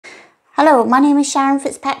Hello, my name is Sharon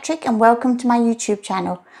Fitzpatrick and welcome to my YouTube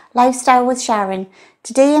channel, Lifestyle with Sharon.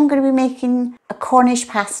 Today I'm going to be making a Cornish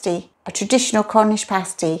pasty, a traditional Cornish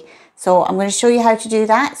pasty. So I'm going to show you how to do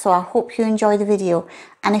that, so I hope you enjoy the video.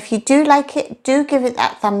 And if you do like it, do give it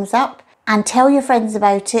that thumbs up and tell your friends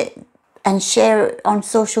about it and share it on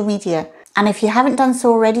social media. And if you haven't done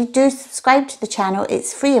so already, do subscribe to the channel.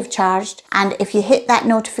 It's free of charge. And if you hit that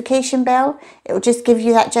notification bell, it will just give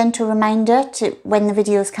you that gentle reminder to when the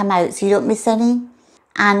videos come out so you don't miss any.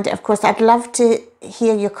 And of course, I'd love to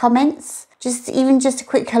hear your comments, even just a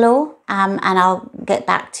quick hello, and I'll get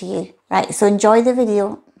back to you. Right, so enjoy the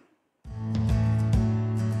video.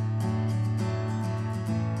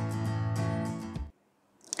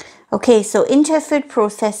 Okay, so into a food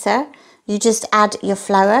processor, you just add your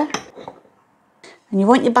flour. And you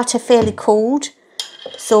want your butter fairly cold,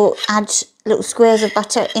 so add little squares of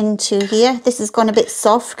butter into here. This has gone a bit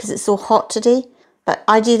soft because it's so hot today, but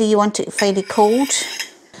ideally you want it fairly cold.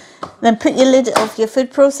 Then put your lid of your food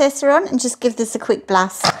processor on and just give this a quick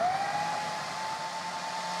blast.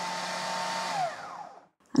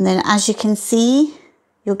 And then as you can see,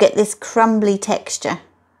 you'll get this crumbly texture.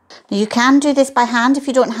 Now you can do this by hand if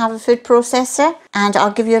you don't have a food processor, and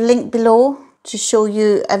I'll give you a link below to show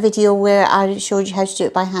you a video where I showed you how to do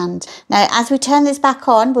it by hand. Now as we turn this back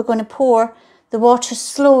on, we're going to pour the water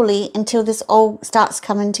slowly until this all starts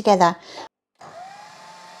coming together.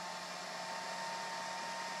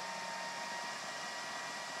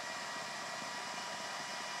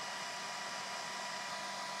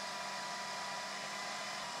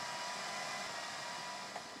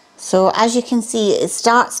 So as you can see, it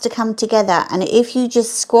starts to come together, and if you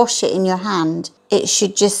just squash it in your hand, it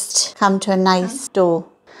should just come to a nice dough.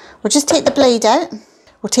 We'll just take the blade out.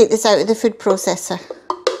 We'll take this out of the food processor.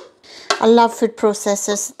 I love food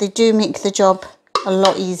processors. They do make the job a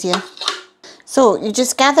lot easier. So you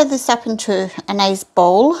just gather this up into a nice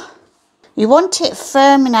bowl. You want it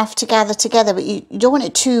firm enough to gather together, but you don't want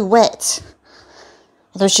it too wet.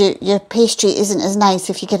 Otherwise your pastry isn't as nice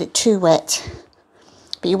if you get it too wet.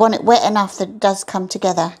 But you want it wet enough that it does come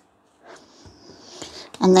together.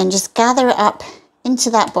 And then just gather it up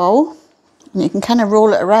into that bowl. And you can kind of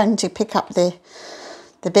roll it around to pick up the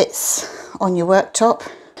bits on your worktop.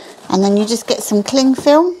 And then you just get some cling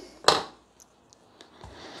film.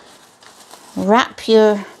 Wrap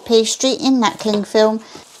your pastry in that cling film.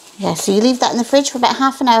 Yeah, so you leave that in the fridge for about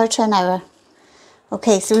half an hour to an hour.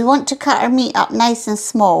 Okay, so we want to cut our meat up nice and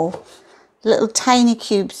small. Little tiny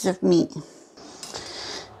cubes of meat.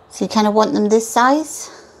 So you kind of want them this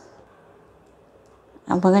size.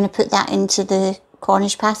 And we're going to put that into the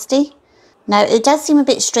Cornish pasty. Now it does seem a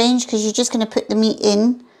bit strange because you're just going to put the meat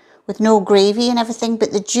in with no gravy and everything,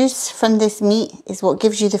 but the juice from this meat is what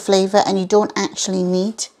gives you the flavour, and you don't actually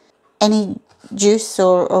need any juice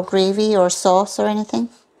or gravy or sauce or anything.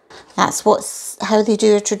 That's how they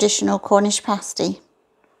do a traditional Cornish pasty.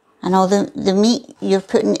 And all the meat you're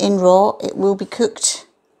putting in raw, it will be cooked.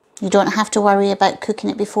 You don't have to worry about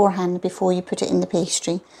cooking it beforehand before you put it in the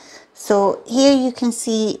pastry. So here you can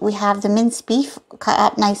see we have the minced beef cut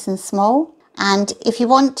up nice and small. And if you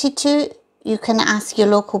wanted to, you can ask your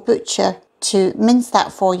local butcher to mince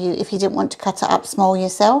that for you if you didn't want to cut it up small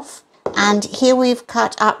yourself. And here we've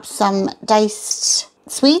cut up some diced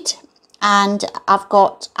swede. And I've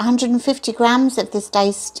got 150 grams of this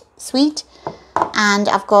diced swede. And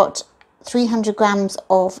I've got 300 grams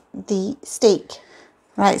of the steak.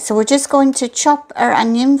 Right, so we're just going to chop our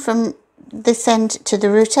onion from this end to the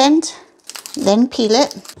root end, then peel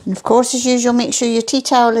it. And of course, as usual, make sure your tea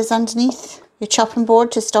towel is underneath your chopping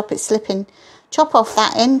board to stop it slipping. Chop off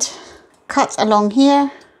that end, cut along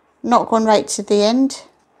here, not going right to the end,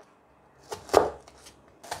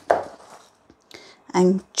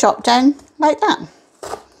 and chop down like that.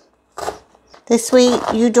 This way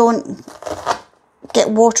you don't get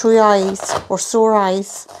watery eyes or sore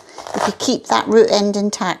eyes if you keep that root end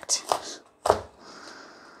intact.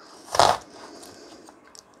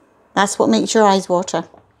 That's what makes your eyes water.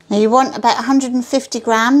 Now you want about 150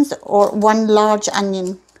 grams or one large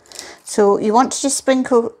onion. So you want to just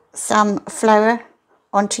sprinkle some flour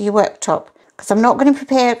onto your worktop. Because I'm not going to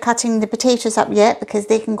prepare cutting the potatoes up yet because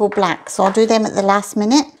they can go black. So I'll do them at the last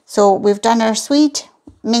minute. So we've done our swede,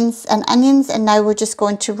 mince and onions, and now we're just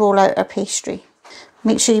going to roll out our pastry.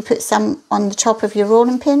 Make sure you put some on the top of your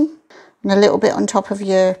rolling pin and a little bit on top of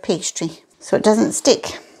your pastry so it doesn't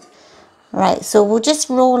stick. Right, so we'll just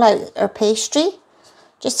roll out our pastry.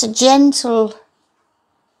 Just a gentle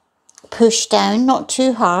push down, not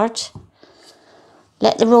too hard.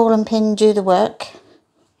 Let the rolling pin do the work.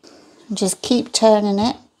 And just keep turning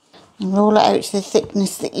it and roll it out to the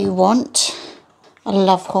thickness that you want. I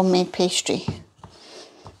love homemade pastry.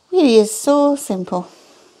 Really is so simple.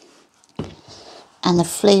 And the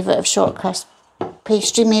flavour of shortcrust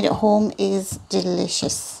pastry made at home is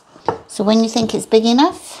delicious. So when you think it's big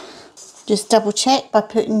enough, just double check by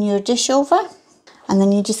putting your dish over, and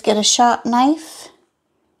then you just get a sharp knife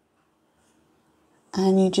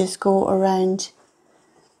and you just go around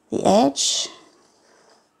the edge,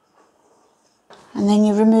 and then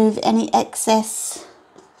you remove any excess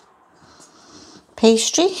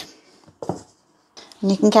pastry,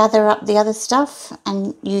 and you can gather up the other stuff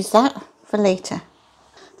and use that for later.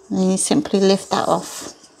 And then you simply lift that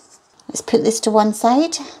off. Let's put this to one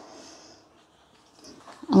side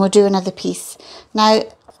and we'll do another piece. Now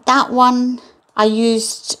that one I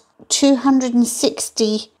used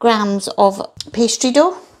 260 grams of pastry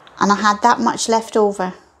dough and I had that much left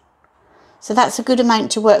over. So that's a good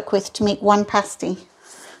amount to work with to make one pasty.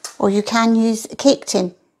 Or you can use a cake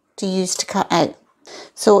tin to use to cut out.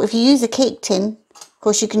 So if you use a cake tin, of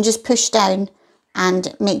course you can just push down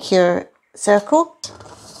and make your circle.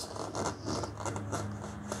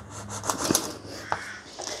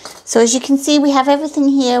 So as you can see, we have everything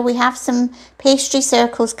here. We have some pastry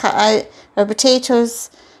circles cut out, our potatoes,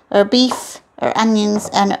 our beef, our onions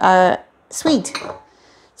and our swede.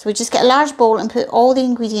 So we just get a large bowl and put all the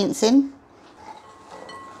ingredients in.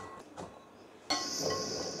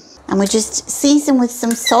 And we just season with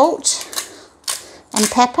some salt and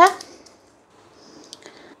pepper.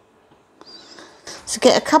 So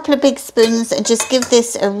get a couple of big spoons and just give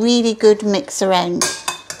this a really good mix around.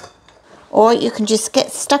 Or you can just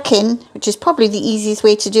get stuck in, which is probably the easiest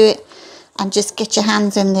way to do it, and just get your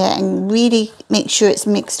hands in there and really make sure it's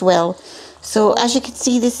mixed well. So as you can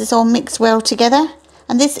see, this is all mixed well together,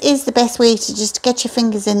 and this is the best way to just get your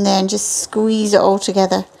fingers in there and just squeeze it all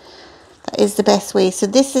together. That is the best way. So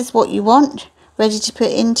this is what you want ready to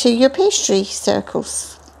put into your pastry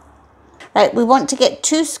circles. Right, we want to get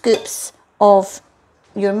 2 scoops of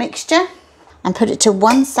your mixture and put it to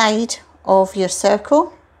one side of your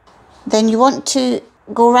circle. Then you want to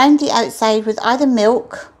go around the outside with either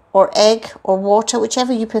milk or egg or water,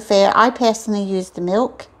 whichever you prefer. I personally use the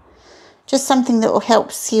milk, just something that will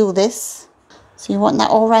help seal this. So you want that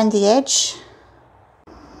all around the edge.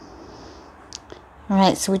 All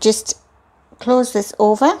right, so we just close this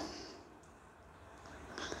over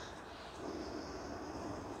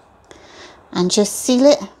and just seal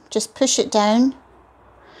it. Just push it down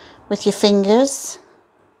with your fingers.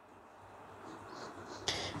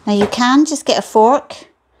 Now you can just get a fork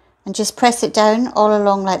and just press it down all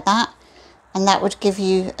along like that, and that would give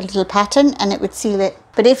you a little pattern and it would seal it.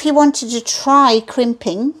 But if you wanted to try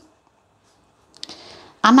crimping,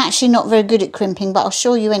 I'm actually not very good at crimping, but I'll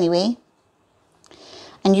show you anyway.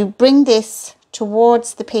 And you bring this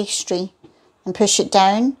towards the pastry and push it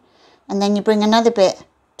down, and then you bring another bit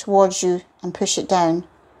towards you and push it down.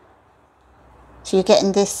 So you're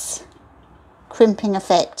getting this crimping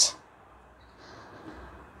effect.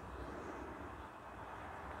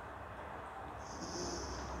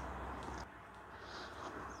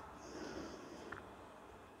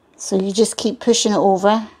 So you just keep pushing it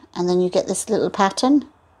over and then you get this little pattern.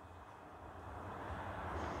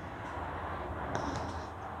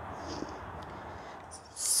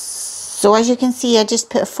 So as you can see, I just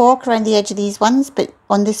put a fork around the edge of these ones, but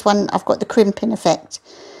on this one I've got the crimping effect.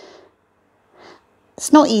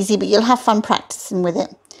 It's not easy, but you'll have fun practicing with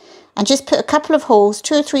it. And just put a couple of holes,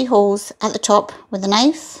 2 or 3 holes at the top with a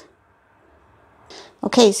knife.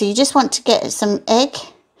 Okay, so you just want to get some egg.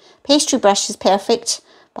 Pastry brush is perfect,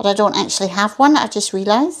 but I don't actually have one, I just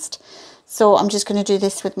realised. So I'm just going to do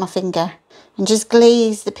this with my finger and just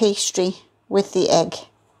glaze the pastry with the egg.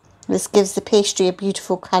 This gives the pastry a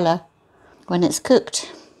beautiful colour when it's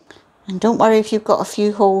cooked. And don't worry if you've got a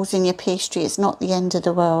few holes in your pastry, it's not the end of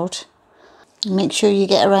the world. And make sure you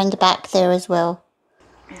get around the back there as well.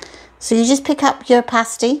 So you just pick up your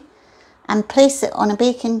pasty and place it on a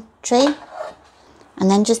baking tray and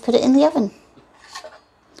then just put it in the oven.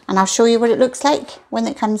 And I'll show you what it looks like when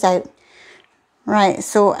it comes out. Right,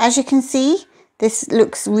 so as you can see, this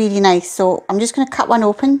looks really nice. So I'm just going to cut one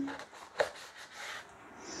open.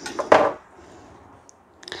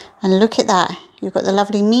 And look at that. You've got the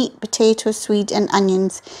lovely meat, potatoes, swede and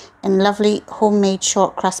onions in lovely homemade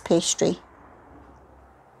short crust pastry.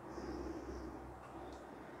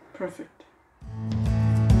 Perfect.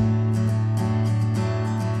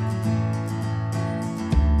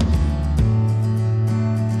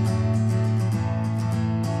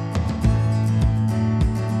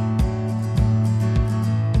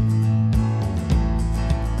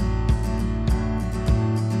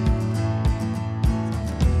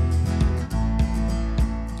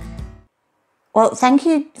 Well, thank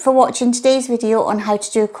you for watching today's video on how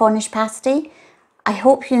to do a Cornish pasty. I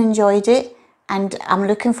hope you enjoyed it, and I'm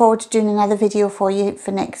looking forward to doing another video for you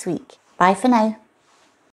for next week. Bye for now.